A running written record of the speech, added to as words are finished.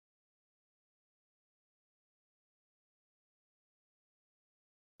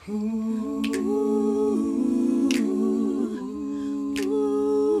Niggas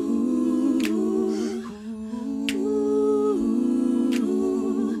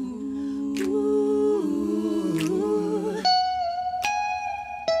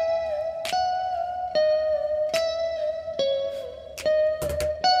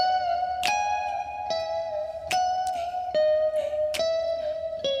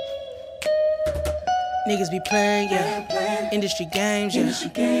be playing, yeah. Industry games, yeah.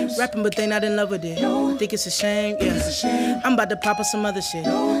 Rapping, but they not in love with it. Think it's a shame, yeah. I'm about to pop up some other shit.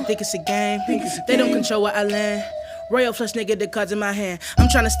 Think it's a game. They don't control where I land. Royal flush nigga, the cards in my hand. I'm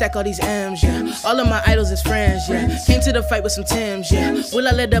trying to stack all these M's, yeah. All of my idols is friends, yeah. Came to the fight with some Timbs, yeah. Will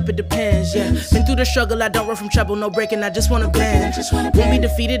I let up? It depends, yeah. Been through the struggle, I don't run from trouble, no breaking, I just wanna bend. Won't be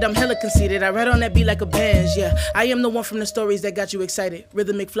defeated, I'm hella conceited. I ride on that beat like a Benz, yeah. I am the one from the stories that got you excited.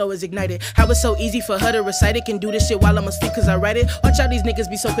 Rhythmic flow is ignited. How it's so easy for her to recite it. Can do this shit while I'm asleep cause I write it. Watch out, these niggas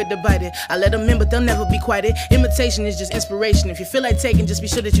be so quick to bite it. I let them in, but they'll never be quieted. Imitation is just inspiration. If you feel like taking, just be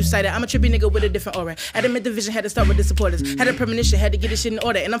sure that you cite it. I'm a trippy nigga with a different aura. Adamant division, had to start with the supporters. Had a premonition, had to get this shit in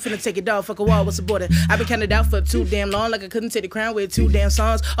order. And I'm finna take it down, fuck a wall, what's the border? I've been counted out for too damn long, like I couldn't take the crown with 2 damn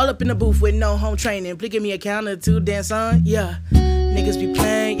songs. All up in the booth with no home training. Please give me a count of 2 damn songs, yeah. Niggas be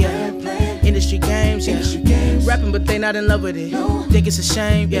playing, yeah. Industry games, yeah. Rapping, but they not in love with it. Think it's a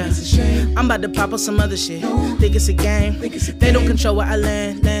shame, yeah. I'm about to pop up some other shit. Think it's a game. They don't control where I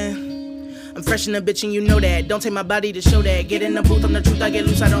land. I'm fresh in the bitch and you know that. Don't take my body to show that. Get in the booth, I'm the truth, I get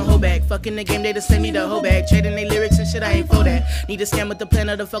loose, I don't hold back. Fucking the game, they just send me the whole bag. Trading they lyrics and shit, I ain't for that. Need to scam with the plan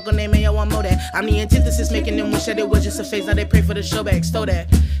of the fuck on name, and yo, I know that. I'm the antithesis, making them wish that it was just a phase. Now they pray for the show back, stole that.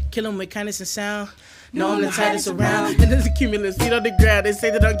 Kill them with kindness and sound. No, I'm the tightest around. And there's a cumulus, feet on the ground. They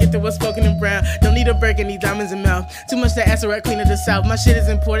say that I get to what's spoken in brown. Don't need a break, I need diamonds in mouth. Too much to ask right clean of the south. My shit is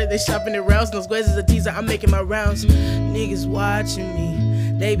imported, they shopping it rounds. No squares is a teaser, I'm making my rounds. Niggas watching me.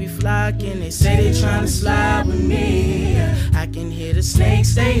 They be flocking, they say they tryna slide with me. I can hear the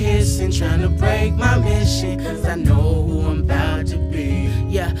snakes, they hissing, tryna break my mission. Cause I know who I'm about to be.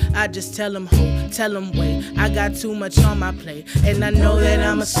 Yeah, I just tell them ho, tell them wait. I got too much on my plate, and I know that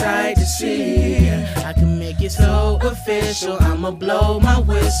I'm a sight to see. I can make it so official, I'ma blow my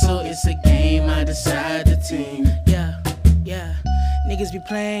whistle. It's a game, I decide the team. Yeah. Niggas be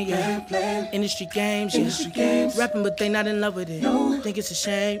playing, yeah. Industry games, yeah. Rapping, but they not in love with it. Think it's a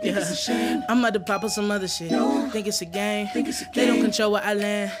shame, yeah. I'm about to pop up some other shit. Think it's a game. They don't control where I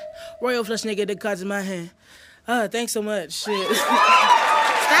land. Royal flush nigga, the cards in my hand. Thanks so much. Shit. Stop.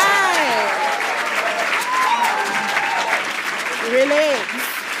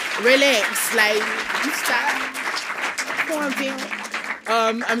 Relax. Like, you stop. Come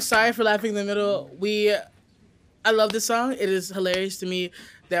on, I'm sorry for laughing in the middle. I love this song. It is hilarious to me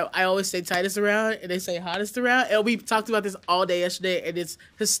that I always say tightest around and they say hottest around. And we talked about this all day yesterday and it's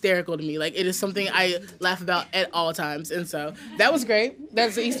hysterical to me. Like, it is something I laugh about at all times. And so that was great.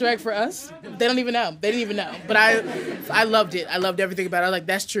 That's an Easter egg for us. They don't even know. They didn't even know. But I loved it. I loved everything about it. I was like,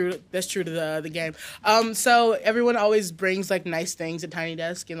 that's true. That's true to the game. So everyone always brings like nice things at Tiny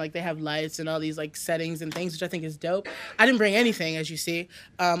Desk and like they have lights and all these like settings and things, which I think is dope. I didn't bring anything, as you see,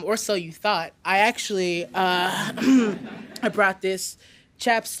 or so you thought. I actually, I brought this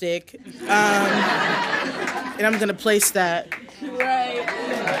chapstick, and I'm gonna place that right.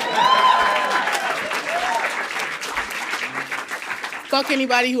 Fuck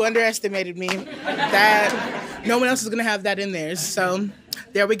anybody who underestimated me. That no one else is gonna have that in theirs. So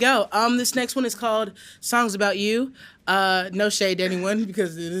there we go. This next one is called "Songs About You." No shade to anyone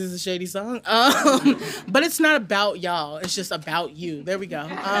because this is a shady song. But it's not about y'all. It's just about you. There we go.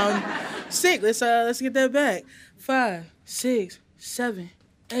 Sick. Let's get that back. 5, 6, 7,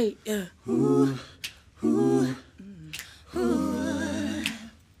 8, yeah. Ooh, ooh, ooh, ooh,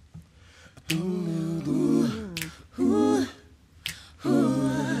 ooh,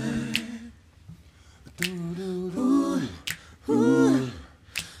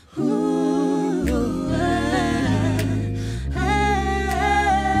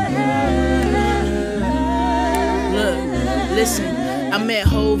 Look, listen, I met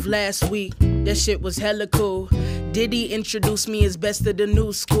Hove last week. That shit was hella cool. Diddy introduced me as best of the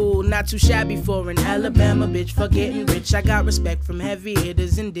new school. Not too shabby for an Alabama bitch for getting rich. I got respect from heavy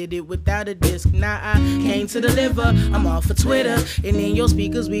hitters and did it without a disc. Now I came to deliver. I'm all for Twitter. And in your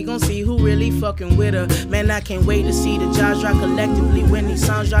speakers we gon' see who really fucking with her. Man, I can't wait to see the jaws drop collectively. When these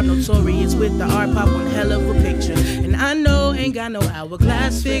songs drop, notorious with the art pop, one hell of a picture. And I know ain't got no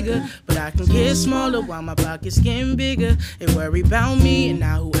hourglass figure, but I can get smaller while my pockets getting bigger. They worry about me and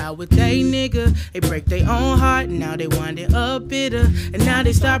now who out with they nigga. They break their own heart and now they wind it up bitter. And now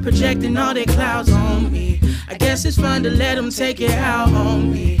they start projecting all their clouds on me. I guess it's fun to let them take it out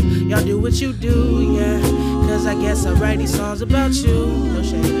on me. Y'all do what you do, yeah. Cause I guess I write these songs about you. No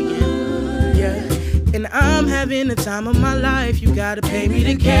shade again, yeah. And I'm having the time of my life. You gotta pay me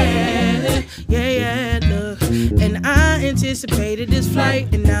to care. Yeah, look. And I anticipated this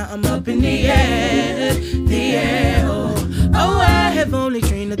flight, and now I'm up in the air. The air, oh, I have only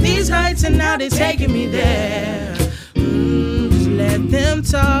dreamed of these heights, and now they're taking me there. Just let them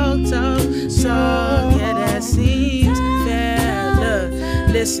talk. Yeah, that seems fair. Look,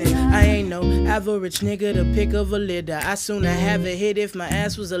 listen, I ain't no average nigga to pick of a litter. I sooner have a hit if my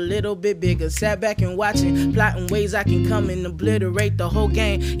ass was a little bit bigger. Sat back and watching, plotting ways I can come and obliterate the whole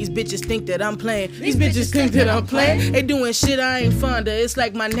game. These bitches think that I'm playing. These bitches think that I'm playing. They doing shit I ain't fond of. It's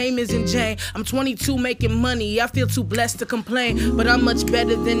like my name isn't Jane. I'm 22 making money. I feel too blessed to complain, but I'm much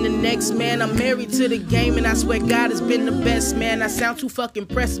better than the next man. I'm married to the game, and I swear God has been the best, man. I sound too fucking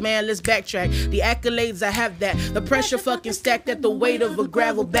pressed, man. Let's backtrack. The accolades, I have that. The pressure fucking stacked at the weight of a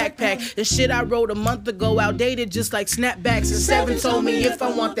gravel backpack. The shit I wrote a month ago outdated just like snapbacks. And 7 told me if I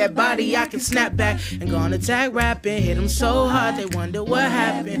want that body I can snap back and go on attack rapping. Hit them so hard they wonder what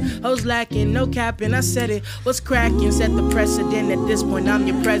happened. Hoes lacking, no capping. I said it, what's cracking? Set the precedent. At this point I'm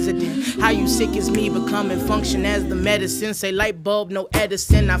your president. How you sick as me becoming function as the medicine. Say light bulb, no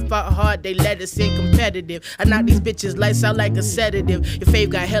Edison. I fought hard, they let us in competitive. I knock these bitches lights out like a sedative. Your fave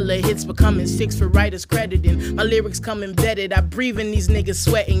got hella hits, becoming 6 for writers crediting. My lyrics come embedded. I breathe in these niggas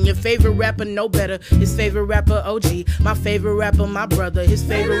sweating. Your favorite rapper no better. His favorite rapper OG. My favorite rapper my brother. His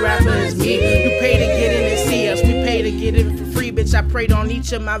favorite rapper is me. You pay to get in and see us. We pay to get in for free, bitch. I prayed on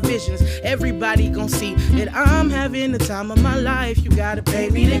each of my visions. Everybody gon' see that I'm having the time of my life. You gotta pay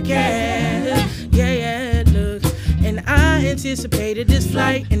me to care. Yeah, look. And I anticipated this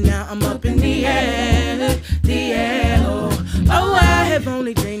flight, and now I'm up in the air. The air, oh, I have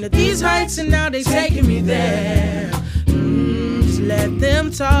only dreamed of these heights, and now they taking me there. Just let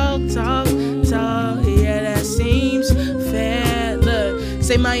them talk. Yeah, that seems fair. Look,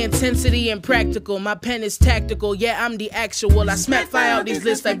 say my intensity impractical. My pen is tactical. Yeah, I'm the actual. I smack fire out these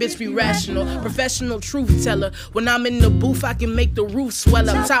lists like bitch be rational. Professional truth teller. When I'm in the booth, I can make the roof swell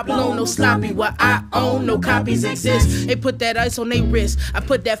up. Top blown, no sloppy. What I own, no copies exist. They put that ice on their wrist. I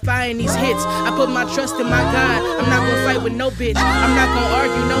put that fire in these hits. I put my trust in my God. I'm not gonna fight with no bitch. I'm not gonna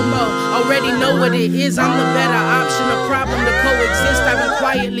argue no more. Already know what it is. I'm the better option. A problem to coexist. I've been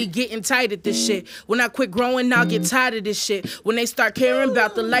quietly getting tight at this shit. When I quit growing, I'll get tired of this shit. When they start caring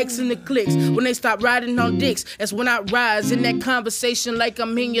about the likes and the clicks, when they stop riding on dicks, that's when I rise in that conversation like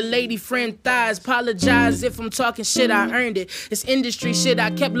I'm in your lady friend thighs. Apologize if I'm talking shit, I earned it. It's industry shit,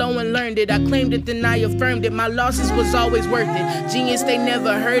 I kept low and learned it. I claimed it, then I affirmed it. My losses was always worth it. Genius, they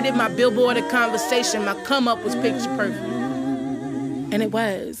never heard it. My billboard of conversation, my come up was picture perfect. And it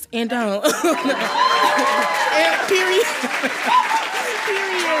was. And don't. And period.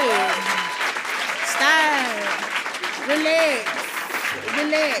 Period. Stop. Relax.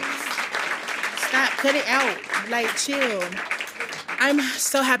 Stop. Cut it out. Like, chill. I'm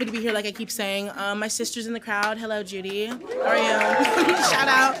so happy to be here, like I keep saying. My sister's in the crowd. Hello, Judy. How are you? Shout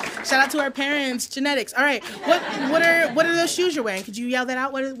out to our parents. Genetics. All right. What are those shoes you're wearing? Could you yell that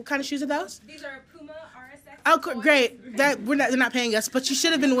out? What kind of shoes are those? These are Puma RSX. Oh, great. They're not paying us, but you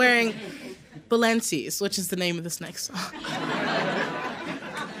should have been wearing Balenci's, which is the name of this next song.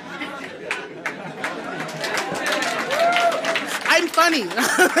 I'm funny.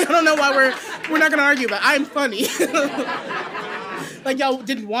 I don't know why we're not gonna argue, but I'm funny. Like y'all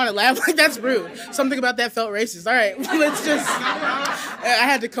didn't want to laugh. Like that's rude. Something about that felt racist. All right, let's just. I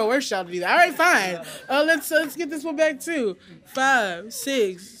had to coerce y'all to do that. All right, fine. Let's get this one back too. 5,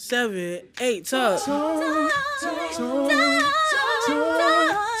 6, 7, 8. Talk.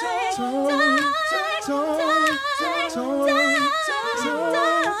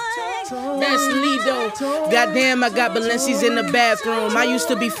 That's Lido. Goddamn, I got Balenci's in the bathroom. I used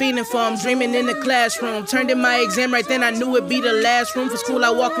to be fiending for them, dreaming in the classroom. Turned in my exam right then, I knew it'd be the last room for school I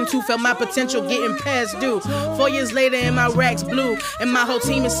walked into. Felt my potential getting past due. 4 years later, and my racks blue. And my whole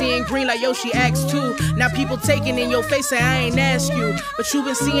team is seeing green like Yoshi acts too. Now people taking in your face say I ain't ask you. But you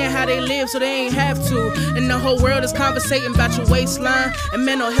been seeing how they live, so they ain't have to. And the whole world is conversating about your waistline. And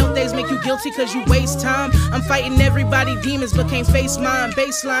mental health days make you guilty cause you waste time. I'm fighting everybody demons but can't face mine.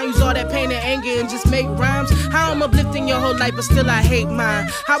 Baseline, use all that pain and anger and just make rhymes. How I'm uplifting your whole life but still I hate mine.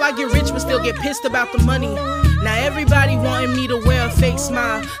 How I get rich but still get pissed about the money. Now everybody wanting me to wear a fake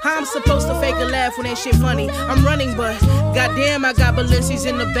smile. How I'm supposed to fake a laugh when ain't shit funny? I'm running, but goddamn, I got Balenci's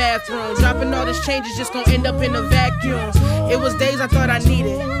in the bathroom. Dropping all this change is just gonna end up in a vacuum. It was days I thought I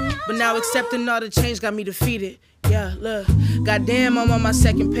needed, but now accepting all the change got me defeated. Yeah, look, goddamn, I'm on my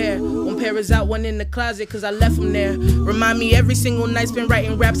second pair. One pair is out, one in the closet, cause I left them there. Remind me every single night's been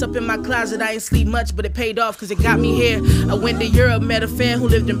writing raps up in my closet. I ain't sleep much, but it paid off, cause it got me here. I went to Europe, met a fan who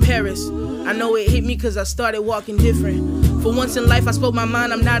lived in Paris. I know it hit me cause I started walking different. For once in life, I spoke my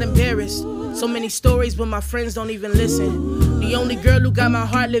mind, I'm not embarrassed. So many stories, but my friends don't even listen. The only girl who got my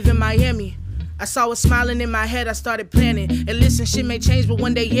heart live in Miami. I saw her smiling in my head, I started planning. And listen, shit may change, but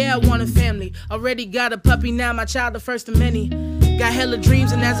one day, yeah, I want a family. Already got a puppy, now my child the first of many. Got hella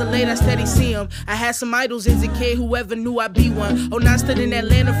dreams, and as of late, I steady see them. I had some idols as a kid, whoever knew I'd be one. Oh, now I stood in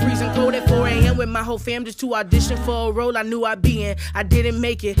Atlanta, freezing cold at 4 a.m. with my whole fam just to audition for a role I knew I'd be in. I didn't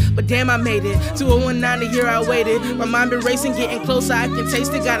make it, but damn, I made it. 2019, the year I waited. My mind been racing, getting closer, I can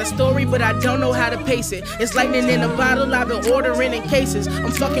taste it. Got a story, but I don't know how to pace it. It's lightning in a bottle, I've been ordering in cases.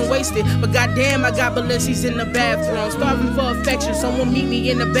 I'm fucking wasted, but goddamn, I got Balenci's in the bathroom. Starving for affection, someone meet me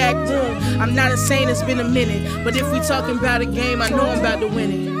in the back room. I'm not insane, it's been a minute, but if we talking about a game, I know I'm about to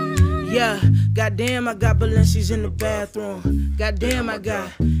win it. Yeah, goddamn, I got Balenci's in the bathroom. Goddamn, I got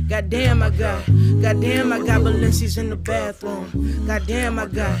Balenci's in the bathroom. Goddamn, I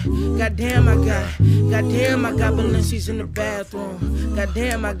got Balenci's in the bathroom.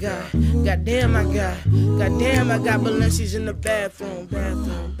 Goddamn, I got Balenci's in the bathroom.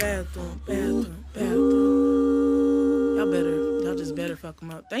 Bathroom. Y'all just better fuck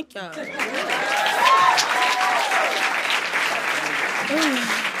them up. Thank y'all.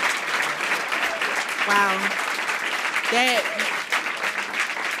 Wow. That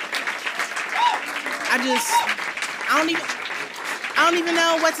I don't even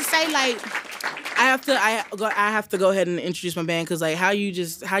know what to say. Like, I have to go ahead and introduce my band, because like how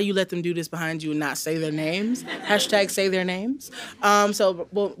you let them do this behind you and not say their names. # say their names. So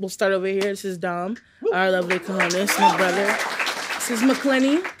we'll start over here. This is Dom, our lovely cojones, my brother. This is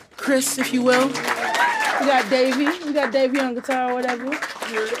McClenny, Chris, if you will. We got Davey on guitar or whatever.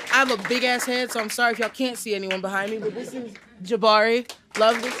 I have a big ass head, so I'm sorry if y'all can't see anyone behind me, but this is Jabari.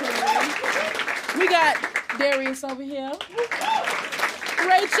 Love this one. We got Darius over here.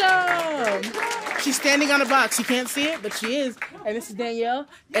 Rachel. She's standing on a box. You can't see it, but she is. And this is Danielle.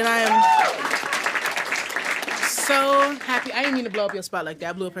 And I am so happy. I didn't mean to blow up your spot like that.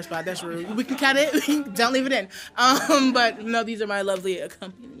 I blew up her spot. That's rude. We can cut it. Don't leave it in. But no, these are my lovely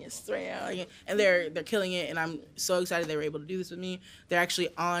accompaniments, and they're killing it. And I'm so excited they were able to do this with me. They're actually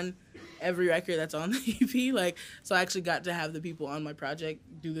on every record that's on the EP. Like, so I actually got to have the people on my project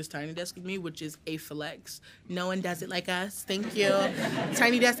do this Tiny Desk with me, which is a flex. No one does it like us. Thank you.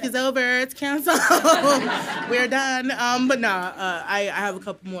 Tiny Desk is over. It's canceled. We're done. But nah, I have a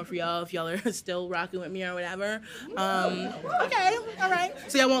couple more for y'all if y'all are still rocking with me or whatever. Okay, all right.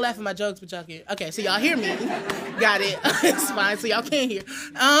 So y'all won't laugh at my jokes, but y'all can. Okay, so y'all hear me. Got it. It's fine. So y'all can't hear.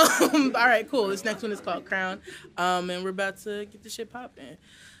 All right, cool. This next one is called Crown. And we're about to get this shit popping.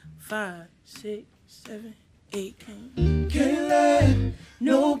 5, 6, 7, 8. Can't let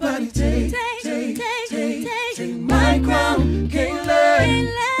nobody take my crown. Can't let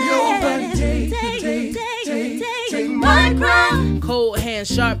nobody take my crown. Cold hand,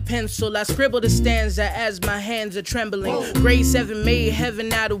 sharp pencil, I scribble the stanza as my hands are trembling. Grade 7 made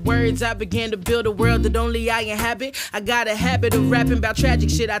heaven out of words. I began to build a world that only I inhabit. I got a habit of rapping about tragic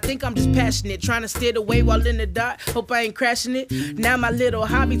shit. I think I'm just passionate, trying to steer the way while in the dark. Hope I ain't crashing it. Now my little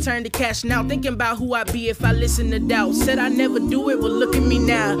hobby turned to cash now. Thinking about who I'd be if I listen to doubt. Said I never do it, well look at me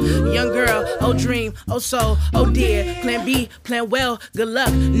now. Young girl, oh dream, oh soul, oh dear. Plan B, plan well, good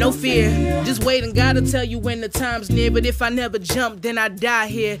luck, no fear. Just wait and God'll tell you when the time's near. But if I never jump, then I die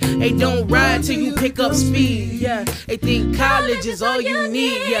here. Hey, don't ride till you pick up speed, yeah. They think college is all you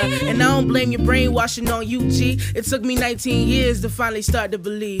need, yeah. And I don't blame your brainwashing on you, G. It took me 19 years to finally start to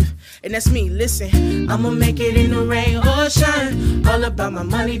believe. And that's me, listen. I'ma make it in the rain or shine. All about my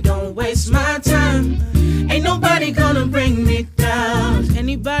money, don't waste my time. Ain't nobody gonna bring me down.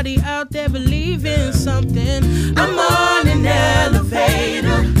 Anybody out there believe in something? I'm on an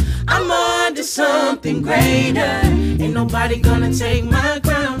elevator. I'm on to something greater. Ain't nobody gonna take my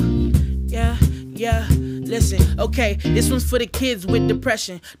crown. Yeah, yeah. Listen, okay, this one's for the kids with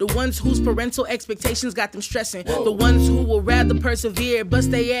depression, the ones whose parental expectations got them stressing, the ones who will rather persevere,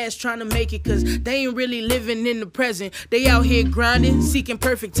 bust their ass trying to make it, cause they ain't really living in the present. They out here grinding, seeking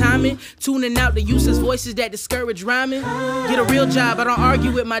perfect timing, tuning out the useless voices that discourage rhyming. Get a real job, I don't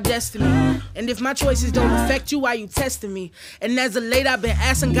argue with my destiny. And if my choices don't affect you, why you testing me? And as of late, I've been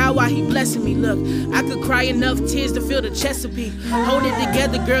asking God why he blessing me. Look, I could cry enough tears to fill the Chesapeake. Hold it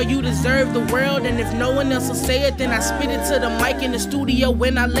together, girl, you deserve the world. And if no one else will say it, then I spit it to the mic in the studio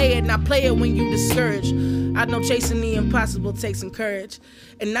when I lay it. And I play it when you discouraged. I know chasing the impossible takes some courage.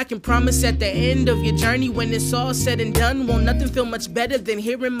 And I can promise at the end of your journey, when it's all said and done, won't nothing feel much better than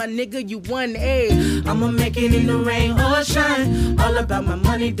hearing my nigga, you won, ayy. I'ma make it in the rain or shine. All about my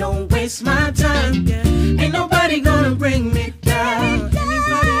money, don't waste my time. Ain't nobody gonna bring me down.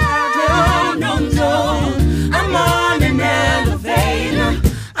 No, no, no. I'm on an elevator.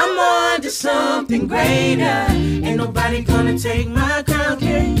 I'm on to something greater. Ain't nobody gonna take my crown.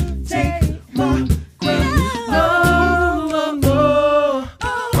 Can't take my crown.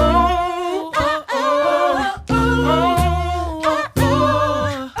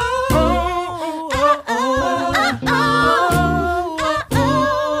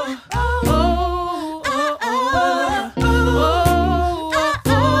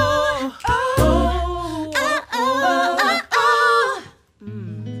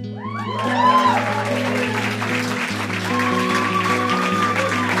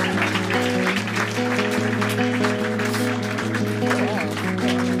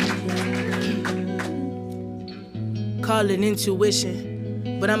 Call it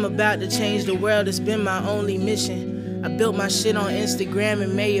intuition, but I'm about to change the world. It's been my only mission. I built my shit on Instagram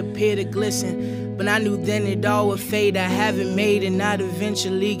and may appear to glisten, but I knew then it all would fade. I haven't made it, I'd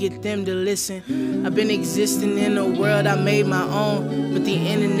eventually get them to listen. I've been existing in a world I made my own, but the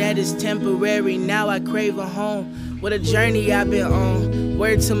internet is temporary, now I crave a home. What a journey I've been on.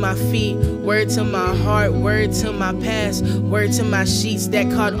 Word to my feet, word to my heart, word to my past, word to my sheets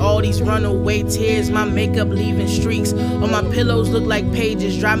that caught all these runaway tears. My makeup leaving streaks on my pillows look like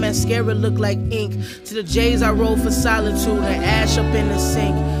pages, dry mascara look like ink. To the J's I roll for solitude and ash up in the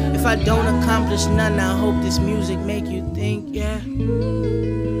sink. If I don't accomplish none, I hope this music make you think, yeah.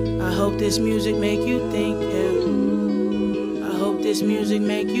 I hope this music make you think, yeah. I hope this music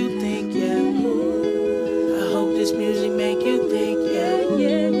make you think, yeah. I hope this music make you think, yeah,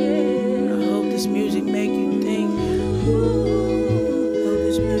 yeah, yeah. I hope this music make you think. I hope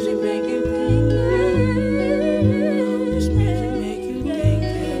this music make you think, yeah. I hope this music make you think,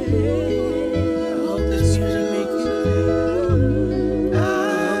 yeah. I hope this music make you think. I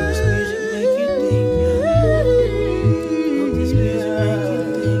hope this music make you think, yeah. I hope this music make you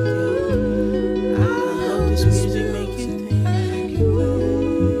think, yeah. I hope this music make you think.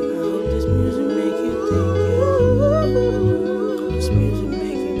 I hope this music make you think. This music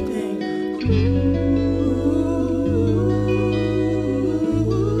make you think.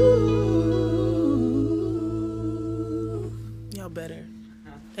 Y'all better.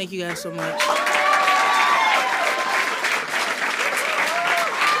 Thank you guys so much.